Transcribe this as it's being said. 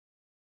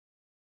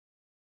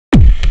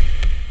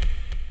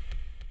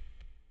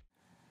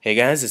Hey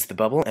guys, it's the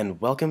Bubble,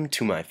 and welcome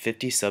to my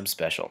 50 sub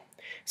special.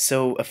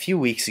 So, a few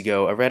weeks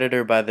ago, a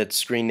Redditor by the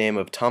screen name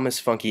of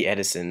Thomas Funky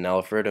Edison, and I'll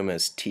refer to him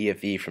as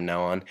TFE from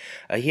now on,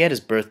 he had his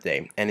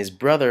birthday, and his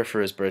brother, for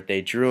his birthday,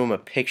 drew him a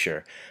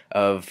picture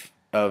of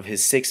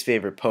his 6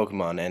 favorite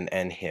Pokemon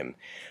and him.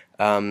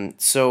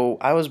 So,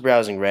 I was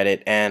browsing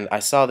Reddit, and I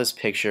saw this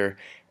picture,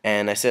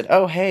 and I said,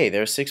 oh hey,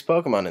 there are 6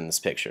 Pokemon in this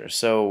picture.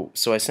 So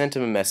I sent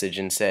him a message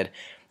and said,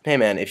 hey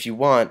man, if you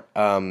want,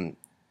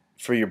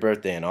 for your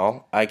birthday and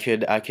all, I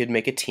could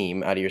make a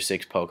team out of your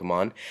 6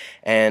 Pokemon,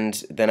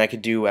 and then I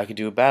could do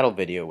a battle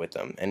video with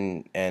them,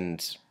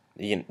 and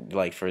you know,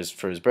 like for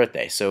his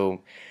birthday.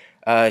 So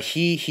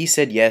he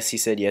said yes. He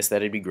said yes.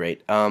 That'd be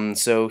great.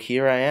 So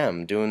here I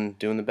am doing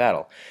the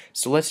battle.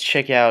 So let's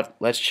check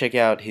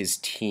out his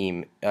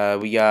team.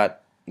 We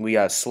got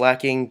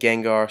Slacking,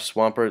 Gengar,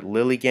 Swampert,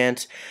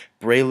 Lilligant,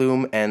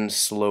 Breloom, and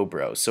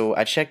Slowbro. So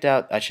I checked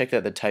out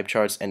the type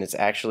charts, and it's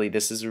actually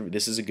this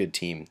is a good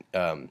team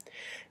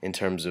in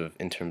terms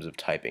of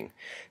typing.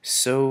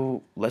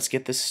 So let's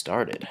get this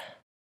started.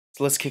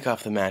 So let's kick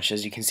off the match.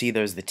 As you can see,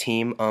 there's the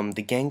team.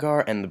 The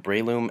Gengar and the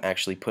Breloom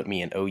actually put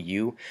me in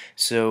OU,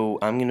 so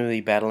I'm going to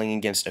be battling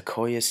against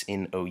Akoyas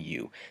in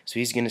OU. So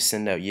he's going to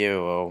send out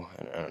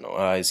I don't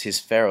know, his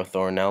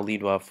Ferrothorn. Now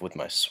lead off with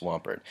my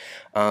Swampert.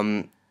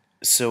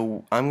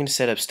 So I'm going to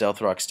set up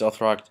Stealth Rock. Stealth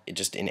Rock,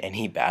 just in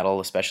any battle,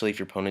 especially if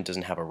your opponent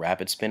doesn't have a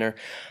Rapid Spinner,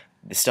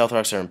 the Stealth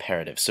Rocks are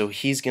imperative. So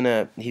he's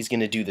gonna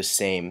do the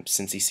same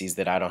since he sees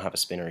that I don't have a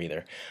spinner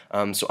either.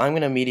 So I'm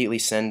gonna immediately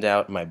send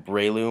out my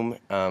Breloom,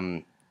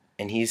 and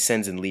he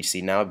sends in Leech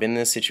Seed. Now I've been in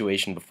this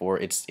situation before.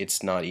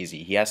 It's not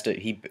easy. He has to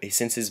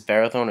since his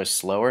Ferrothorn is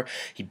slower,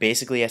 he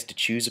basically has to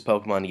choose a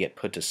Pokemon to get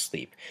put to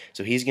sleep.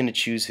 So he's gonna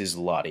choose his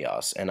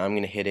Latios, and I'm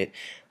gonna hit it.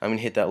 I'm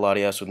gonna hit that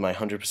Latios with my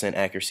 100%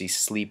 accuracy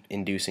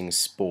sleep-inducing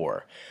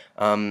Spore.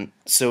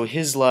 So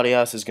his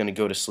Latios is gonna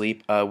go to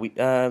sleep.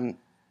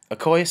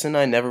 Akoyas and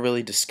I never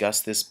really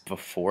discussed this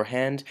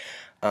beforehand,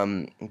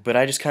 but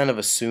I just kind of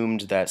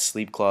assumed that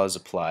Sleep Clause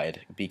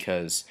applied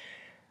because,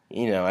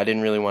 I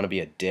didn't really want to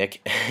be a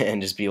dick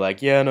and just be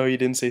like, yeah, no, you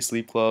didn't say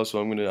Sleep Clause, so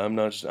I'm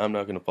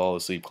not gonna follow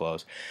Sleep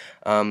Clause.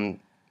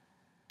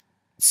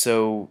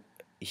 So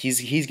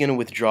he's gonna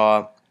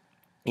withdraw.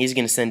 He's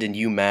going to send in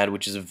UMAD,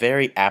 which is a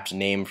very apt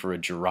name for a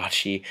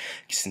Jirachi,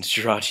 since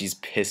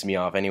Jirachis piss me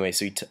off anyway.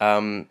 So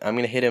I'm going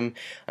to hit him.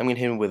 I'm going to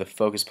hit him with a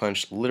Focus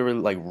Punch, literally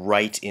like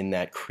right in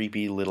that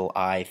creepy little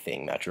eye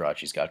thing that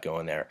Jirachi's got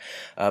going there.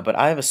 But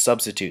I have a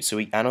substitute, so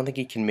I don't think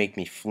he can make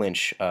me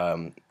flinch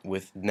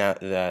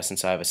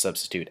since I have a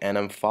substitute. And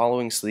I'm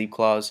following Sleep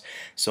Clause,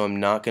 so I'm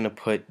not going to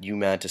put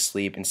UMAD to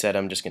sleep. Instead,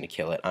 I'm just going to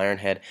kill it.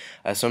 Ironhead.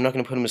 So I'm not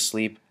going to put him to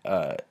sleep.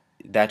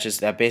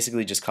 That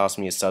basically just cost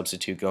me a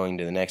substitute going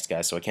to the next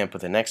guy, so I can't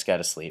put the next guy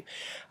to sleep.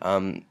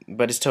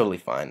 But it's totally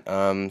fine.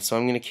 So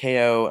I'm gonna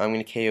KO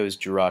his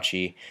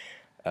Jirachi.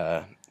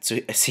 So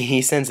see,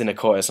 he sends in a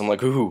chorus. I'm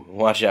like, ooh,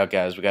 watch out,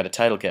 guys. We got a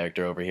title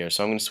character over here.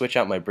 So I'm gonna switch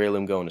out my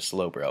Breloom going to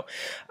Slowbro.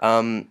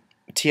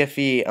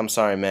 TFE, I'm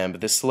sorry, man,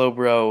 but this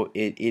Slowbro,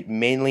 it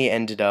mainly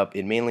ended up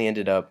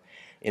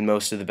in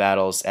most of the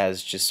battles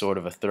as just sort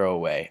of a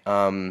throwaway.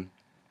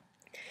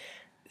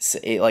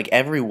 Like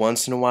every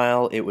once in a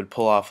while it would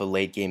pull off a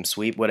late game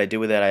sweep. What I did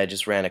with that, I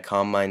just ran a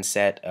Calm Mind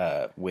set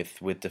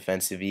with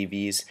defensive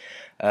EVs,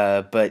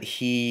 but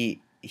he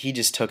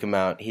just took him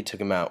out. He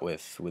took him out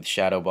with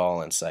Shadow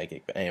Ball and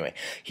Psychic. But anyway,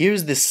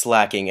 here's this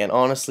Slacking, and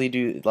honestly,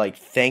 dude, like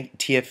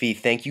thank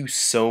you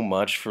so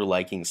much for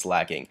liking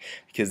Slacking,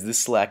 because this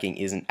Slacking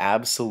is an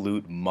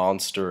absolute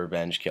monster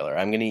revenge killer.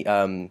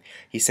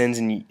 He sends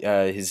in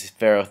his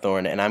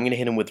Ferrothorn, and I'm gonna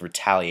hit him with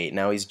Retaliate.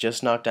 Now he's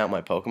just knocked out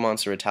my Pokemon,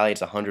 so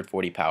Retaliate's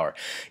 140 power.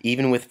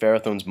 Even with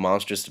Ferrothorn's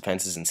monstrous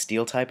defenses and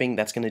Steel typing,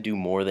 that's gonna do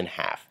more than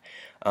half.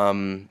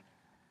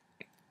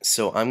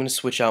 So I'm going to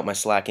switch out my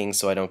Slacking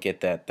so I don't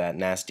get that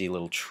nasty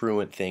little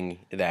truant thing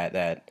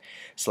that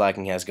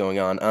Slacking has going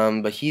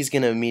on. But he's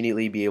going to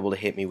immediately be able to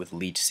hit me with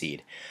Leech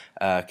Seed,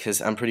 because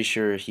I'm pretty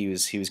sure he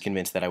was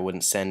convinced that I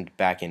wouldn't send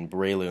back in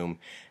Breloom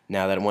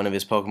now that one of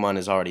his Pokemon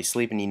is already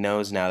asleep, and he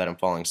knows now that I'm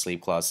following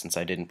Sleep Clause since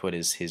I didn't put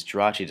his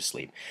Jirachi to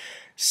sleep.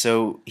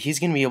 So he's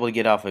going to be able to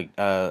get off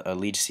a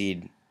Leech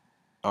Seed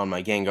on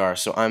my Gengar.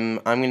 So I'm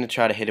going to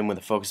try to hit him with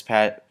a Focus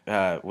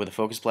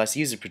Blast. He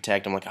uses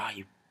Protect. I'm like, ah,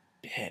 you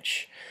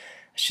bitch.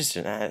 It's just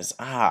an ass.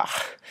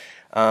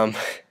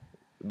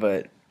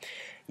 But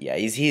yeah,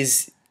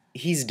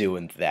 he's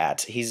doing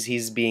that.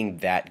 He's being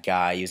that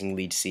guy using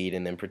Leech Seed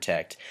and then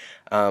Protect.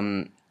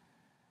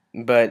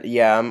 But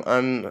yeah,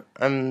 I'm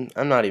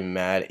not even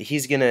mad.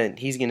 He's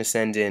gonna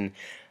send in.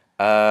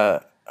 I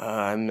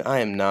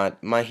am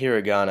not. My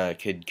Hiragana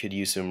could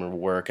use some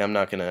work. I'm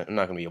not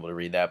gonna be able to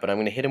read that, but I'm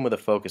gonna hit him with a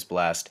Focus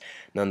Blast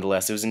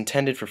nonetheless. It was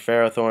intended for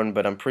Ferrothorn,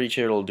 but I'm pretty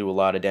sure it'll do a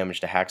lot of damage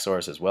to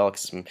Haxorus as well,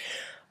 because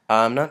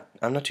I'm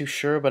not too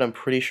sure, but I'm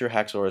pretty sure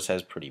Haxorus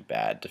has pretty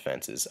bad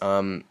defenses.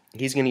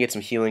 He's gonna get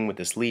some healing with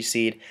this Leech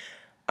Seed.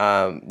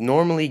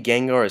 Normally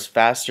Gengar is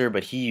faster,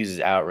 but he uses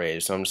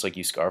Outrage, so I'm just like,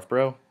 you Scarf,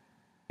 bro.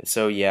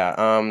 So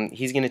yeah,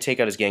 he's going to take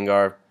out his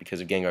Gengar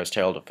because of Gengar's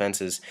terrible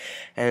defenses,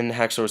 and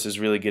Haxorus'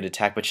 really good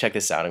attack, but check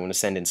this out. I'm going to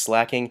send in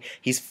Slacking.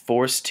 He's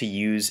forced to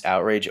use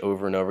Outrage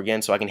over and over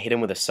again, so I can hit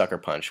him with a Sucker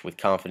Punch with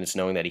confidence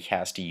knowing that he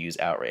has to use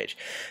Outrage.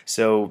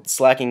 So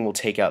Slacking will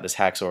take out this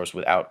Haxorus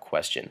without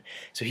question.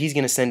 So he's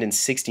going to send in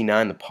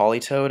 69, the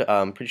Politoed.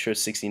 I'm pretty sure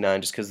it's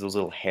 69 just because those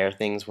little hair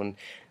things, when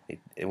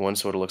one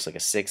sort of looks like a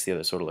 6, the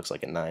other sort of looks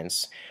like a 9.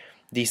 It's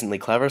decently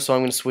clever, so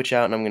I'm going to switch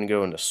out and I'm going to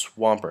go into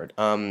Swampert.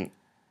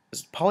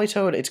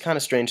 Politoed, it's kind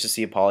of strange to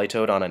see a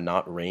Politoed on a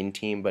not rain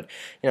team, but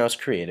you know, it's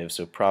creative,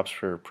 so props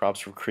for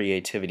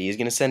creativity. He's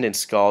gonna send in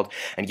Scald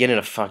and get in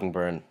a fucking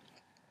burn.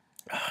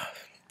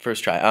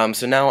 First try.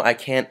 So now I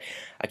can't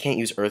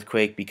use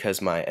Earthquake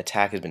because my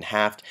attack has been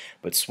halved,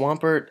 but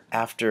Swampert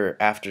after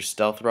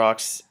Stealth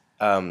Rocks,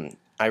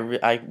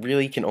 I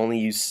really can only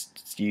use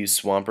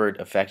Swampert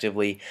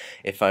effectively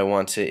if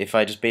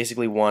I just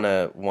basically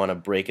wanna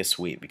break a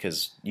sweep,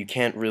 because you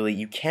can't really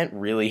 1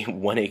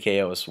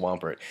 KO a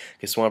Swampert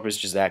because Swampert's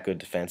just that good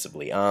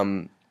defensively.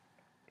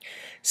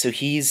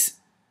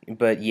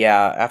 But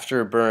yeah,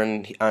 after a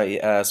burn,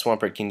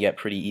 Swampert can get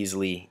pretty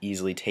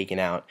easily taken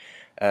out.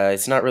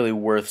 It's not really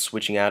worth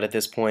switching out at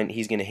this point.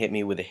 He's going to hit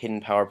me with a Hidden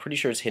Power. Pretty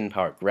sure it's Hidden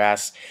Power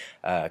Grass,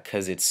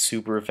 because it's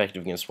super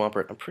effective against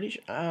Swampert.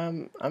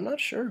 I'm not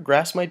sure.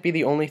 Grass might be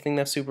the only thing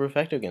that's super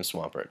effective against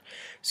Swampert.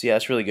 So yeah,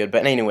 that's really good.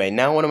 But anyway,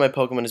 now one of my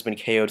Pokemon has been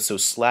KO'd, so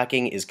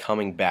Slacking is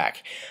coming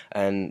back.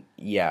 And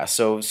yeah,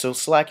 so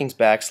Slacking's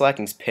back.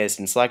 Slacking's pissed,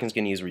 and Slacking's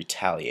going to use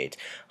Retaliate.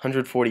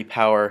 140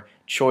 power.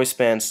 Choice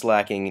Band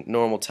Slacking,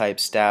 normal type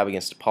stab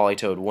against a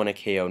Politoed, 1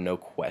 KO, no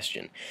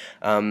question.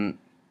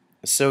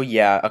 So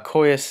yeah,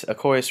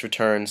 Akoyas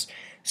returns,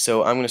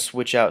 so I'm going to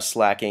switch out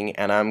Slacking,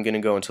 and I'm going to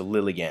go into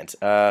Lilligant.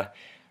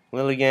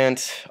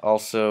 Lilligant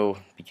also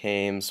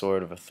became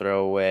sort of a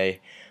throwaway.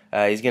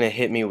 He's going to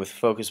hit me with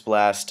Focus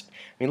Blast.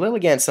 I mean,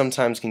 Lilligant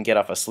sometimes can get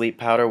off a Sleep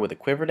Powder with a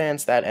Quiver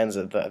Dance. That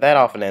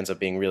often ends up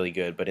being really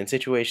good, but in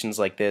situations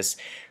like this,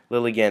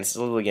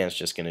 Lilligant's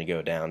just going to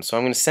go down. So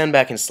I'm going to send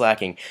back in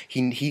Slacking.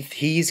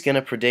 He's going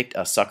to predict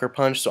a Sucker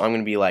Punch, so I'm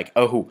going to be like,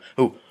 oh,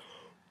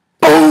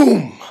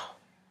 boom!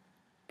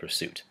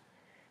 Pursuit.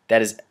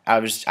 That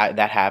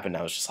happened.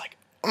 I was just like,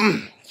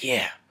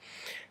 yeah.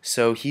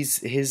 So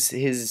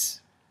his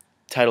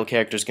title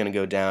character is going to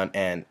go down,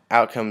 and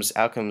out comes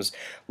Latias.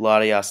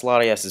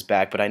 Latias is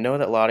back, but I know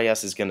that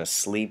Latias is going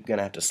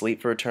to have to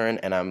sleep for a turn,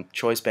 and I'm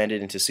choice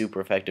banded into super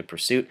effective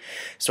Pursuit.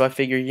 So I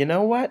figure, you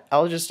know what?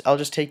 I'll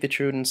just take the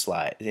Truden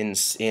slide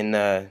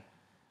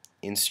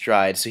in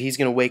stride. So he's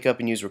going to wake up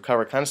and use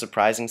Recover. Kind of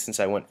surprising since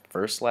I went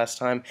first last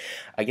time.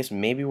 I guess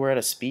maybe we're at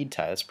a speed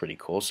tie. That's pretty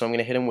cool. So I'm going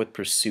to hit him with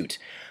Pursuit.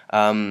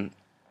 I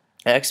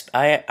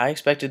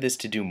expected this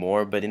to do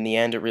more, but in the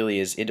end, it really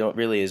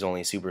is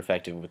only super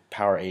effective with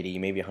power 80,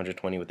 maybe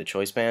 120 with the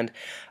choice band.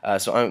 And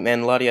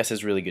Latias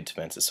has really good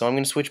defenses. So I'm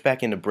going to switch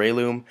back into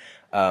Breloom,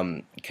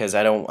 because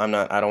I don't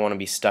want to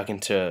be stuck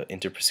into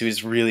Pursuit.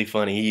 It's really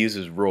funny. He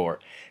uses Roar,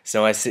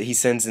 so he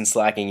sends in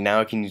Slacking.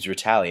 Now I can use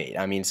Retaliate.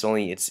 I mean, that's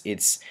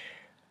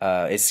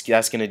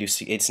gonna do.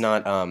 It's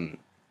not.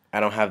 I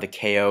don't have the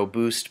KO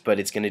boost, but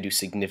it's gonna do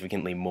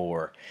significantly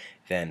more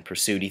than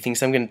Pursuit. He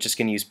thinks I'm just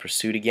gonna use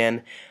Pursuit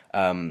again.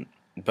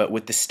 But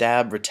with the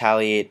stab,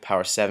 Retaliate,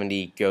 power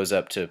 70 goes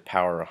up to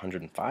power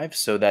 105,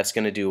 so that's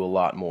gonna do a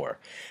lot more.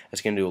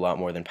 That's gonna do a lot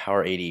more than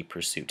power 80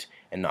 Pursuit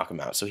and knock him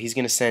out. So he's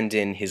gonna send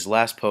in his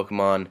last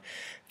Pokemon,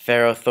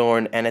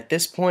 Ferrothorn, and at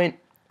this point,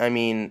 I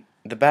mean,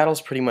 the battle's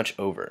pretty much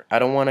over. I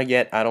don't want to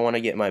get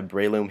my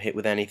Breloom hit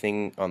with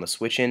anything on the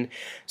switch in,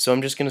 so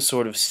I'm just gonna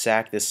sort of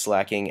sack this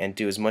Slacking and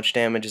do as much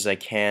damage as I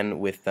can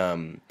with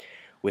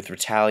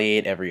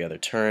Retaliate every other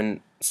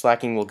turn.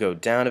 Slacking will go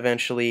down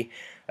eventually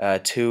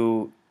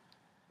to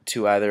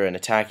either an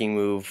attacking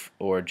move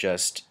or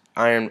just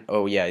Iron.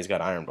 Oh yeah, he's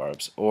got Iron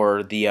Barbs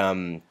or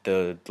the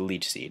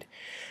Leech Seed.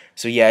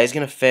 So yeah, he's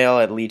gonna fail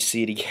at Leech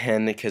Seed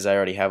again because I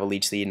already have a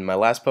Leech Seed, and my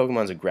last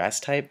Pokemon's a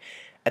Grass type.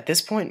 At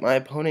this point, my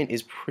opponent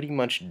is pretty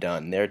much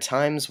done. There are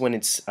times when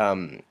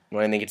when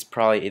I think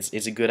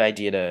it's a good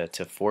idea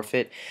to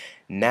forfeit.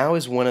 Now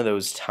is one of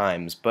those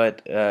times,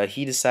 but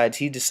he decides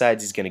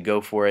he's going to go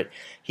for it.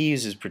 He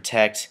uses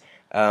Protect.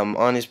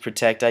 On his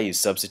Protect, I use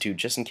Substitute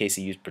just in case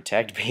he used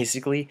Protect,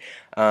 basically.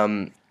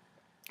 So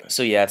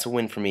yeah, it's a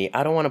win for me.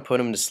 I don't want to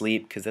put him to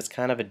sleep because that's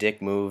kind of a dick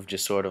move,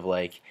 just sort of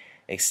like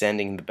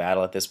extending the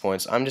battle at this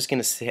point. So I'm just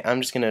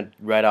gonna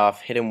right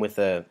off hit him with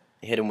a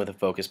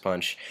Focus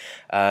Punch.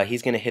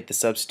 He's going to hit the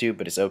Substitute,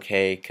 but it's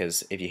okay,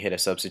 because if you hit a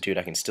Substitute,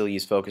 I can still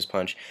use Focus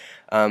Punch.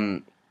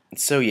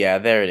 So yeah,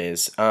 there it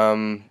is.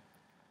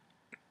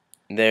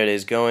 There it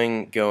is,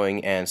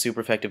 going, and super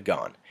effective,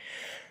 gone.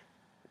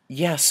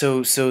 Yeah,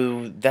 so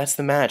that's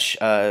the match.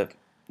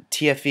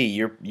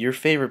 TFE, your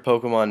favorite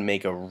Pokemon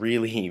make a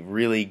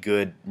really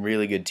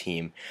good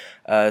team.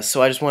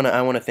 So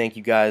I want to thank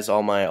you guys,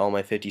 all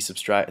my 50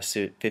 subscribers.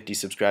 I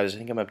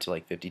think I'm up to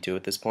like 52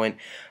 at this point.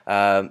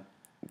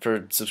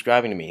 For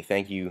subscribing to me.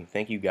 Thank you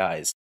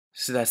guys.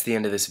 So that's the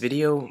end of this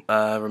video.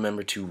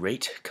 Remember to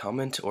rate,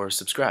 comment, or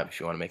subscribe if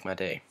you want to make my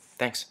day.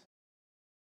 Thanks.